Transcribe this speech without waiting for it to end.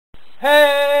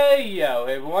Hey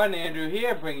everyone, Andrew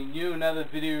here, bringing you another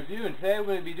video review, and today we're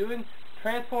going to be doing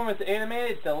Transformers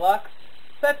Animated Deluxe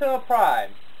Sentinel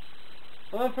Prime.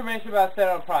 A little information about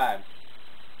Sentinel Prime.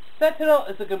 Sentinel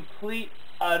is a complete,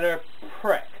 utter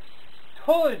prick.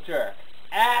 Total jerk.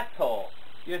 Asshole.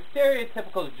 Your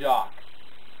stereotypical jock.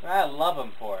 And I love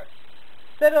him for it.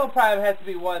 Sentinel Prime has to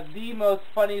be one of the most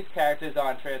funniest characters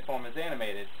on Transformers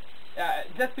Animated.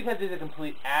 Just because he's a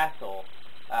complete asshole.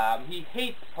 He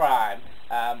hates Prime,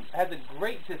 has a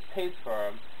great distaste for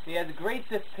him. He has a great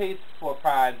distaste for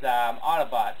Prime's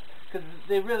Autobots, because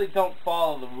they really don't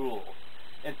follow the rules.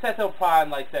 And Sentinel Prime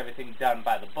likes everything done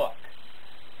by the book.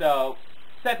 So,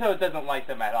 Sentinel doesn't like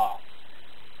them at all.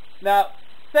 Now,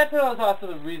 Sentinel is also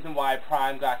the reason why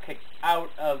Prime got kicked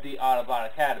out of the Autobot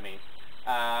Academy.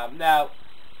 Now,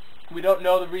 we don't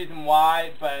know the reason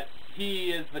why, but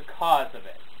he is the cause of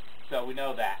it. So we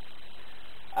know that.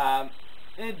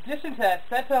 In addition to that,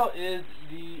 Sentinel is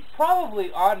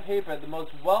probably on paper the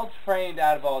most well-trained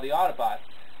out of all the Autobots.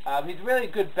 He's really a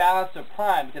good balance of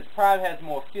Prime, because Prime has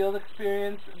more field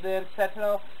experience than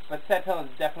Sentinel, but Sentinel is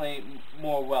definitely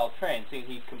more well-trained, seeing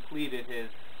he completed his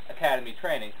academy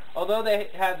training. Although they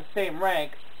have the same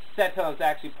rank, Sentinel is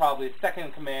actually probably second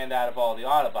in command out of all the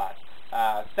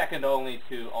Autobots, second only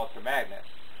to Ultra Magnus.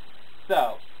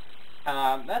 So,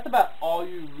 that's about all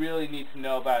you really need to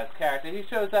know about his character. He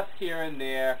shows up here and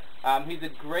there. He's a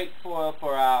great foil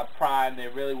for Prime. They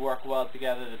really work well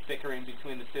together, the bickering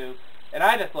between the two. And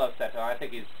I just love Sentinel. I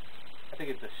think it's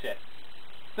the shit.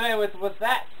 So anyways, with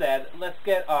that said, let's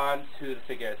get on to the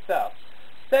figure itself.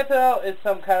 Sentinel is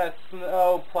some kind of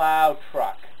snow plow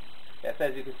truck. Yes,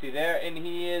 as you can see there, and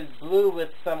he is blue with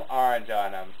some orange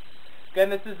on him. Again,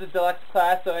 this is the deluxe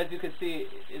class, so as you can see,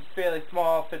 it's fairly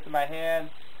small, fits in my hand.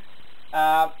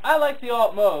 I like the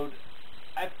alt mode.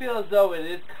 I feel as though it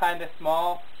is kind of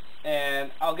small,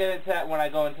 and I'll get into that when I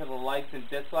go into the likes and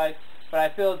dislikes, but I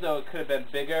feel as though it could have been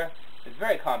bigger. It's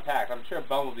very compact. I'm sure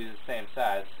Bumblebee is the same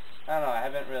size. I don't know, I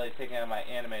haven't really taken out my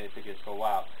animated figures for a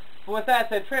while. But with that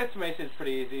said, transformation is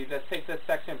pretty easy. Just take this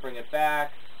section, bring it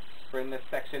back, bring this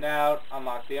section out,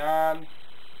 unlock the arms,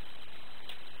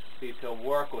 see if he'll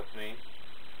work with me.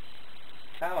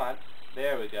 Come on,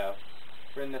 there we go.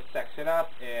 Bring this section up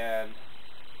and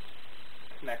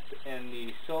connect in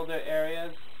the shoulder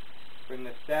areas. Bring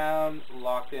this down,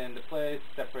 lock it into place,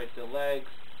 separate the legs,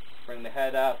 bring the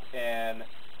head up, and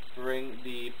bring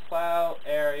the plow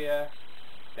area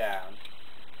down.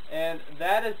 And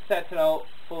that is Sentinel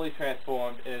fully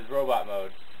transformed in his robot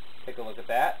mode. Take a look at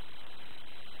that.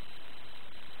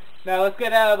 Now let's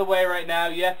get out of the way right now.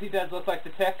 Yes, he does look like the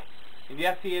Tick, and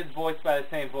yes, he is voiced by the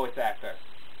same voice actor.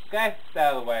 Okay, it's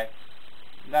out of the way.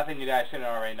 Nothing you guys shouldn't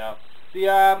already know. The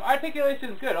articulation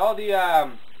is good. All the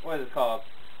what is it called?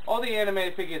 All the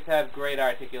animated figures have great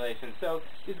articulation, so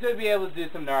he's going to be able to do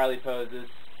some gnarly poses.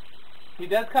 He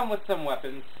does come with some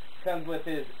weapons. Comes with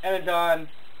his Energon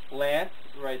lance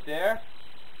right there,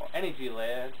 or energy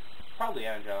lance, probably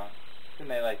Energon. And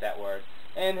they like that word.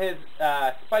 And his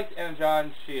spiked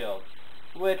Energon shield,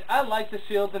 which I like the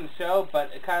shields in the show, but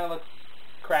it kind of looks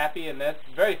crappy in this.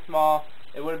 Very small.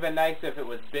 It would have been nice if it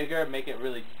was bigger, make it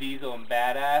really diesel and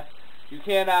badass. You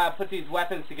can put these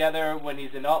weapons together when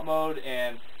he's in alt mode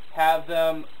and have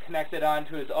them connected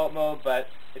onto his alt mode, but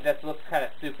it just looks kind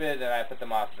of stupid, and I put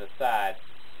them off to the side.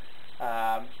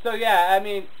 So yeah, I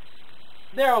mean,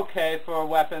 they're okay for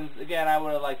weapons. Again, I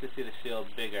would have liked to see the shield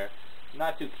bigger.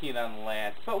 Not too keen on the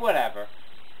lance, but whatever.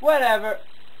 Whatever.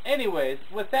 Anyways,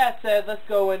 with that said, let's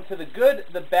go into the good,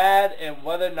 the bad, and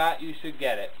whether or not you should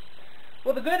get it.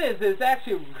 Well, the good is it's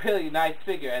actually a really nice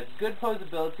figure. It has good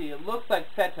posability. It looks like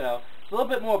Sentinel. It's a little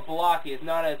bit more blocky. It's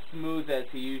not as smooth as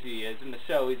he usually is. In the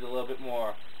show, he's a little bit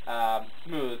more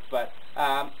smooth. But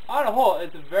on a whole,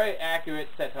 it's a very accurate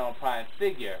Sentinel Prime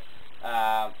figure.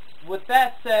 With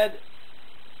that said,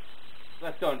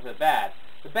 let's go into the bad.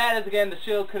 The bad is, again, the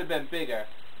shield could have been bigger.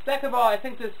 Second of all, I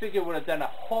think this figure would have done a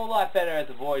whole lot better as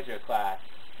a Voyager class.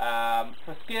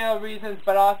 For scale reasons,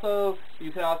 but also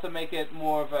you can also make it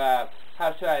more of a,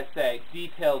 how should I say,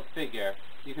 detailed figure.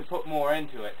 You can put more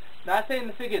into it. Not saying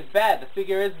the figure is bad. The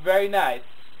figure is very nice,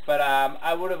 but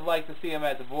I would have liked to see him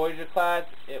as a Voyager class.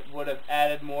 It would have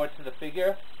added more to the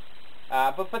figure.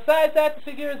 But besides that, the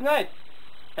figure is nice.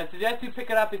 I suggest you pick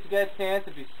it up if you get a chance,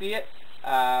 if you see it.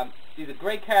 He's a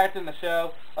great character in the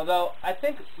show, although I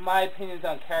think my opinions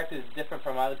on characters is different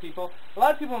from other people. A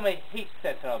lot of people may hate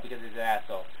Sentinel because he's an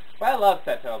asshole, but I love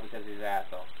Sentinel because he's an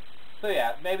asshole. So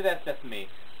yeah, maybe that's just me.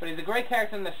 But he's a great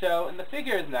character in the show, and the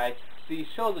figure is nice. The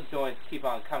shoulder joints keep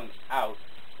on coming out.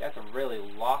 You have to really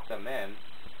lock them in.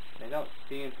 They don't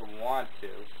seem to want to.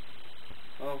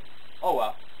 Well, oh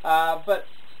well. But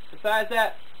besides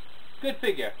that, good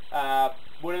figure.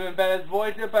 Would have been better as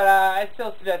Voyager, but I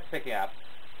still suggest picking up.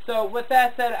 So with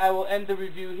that said, I will end the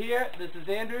review here. This is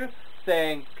Andrew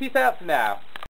saying peace out for now.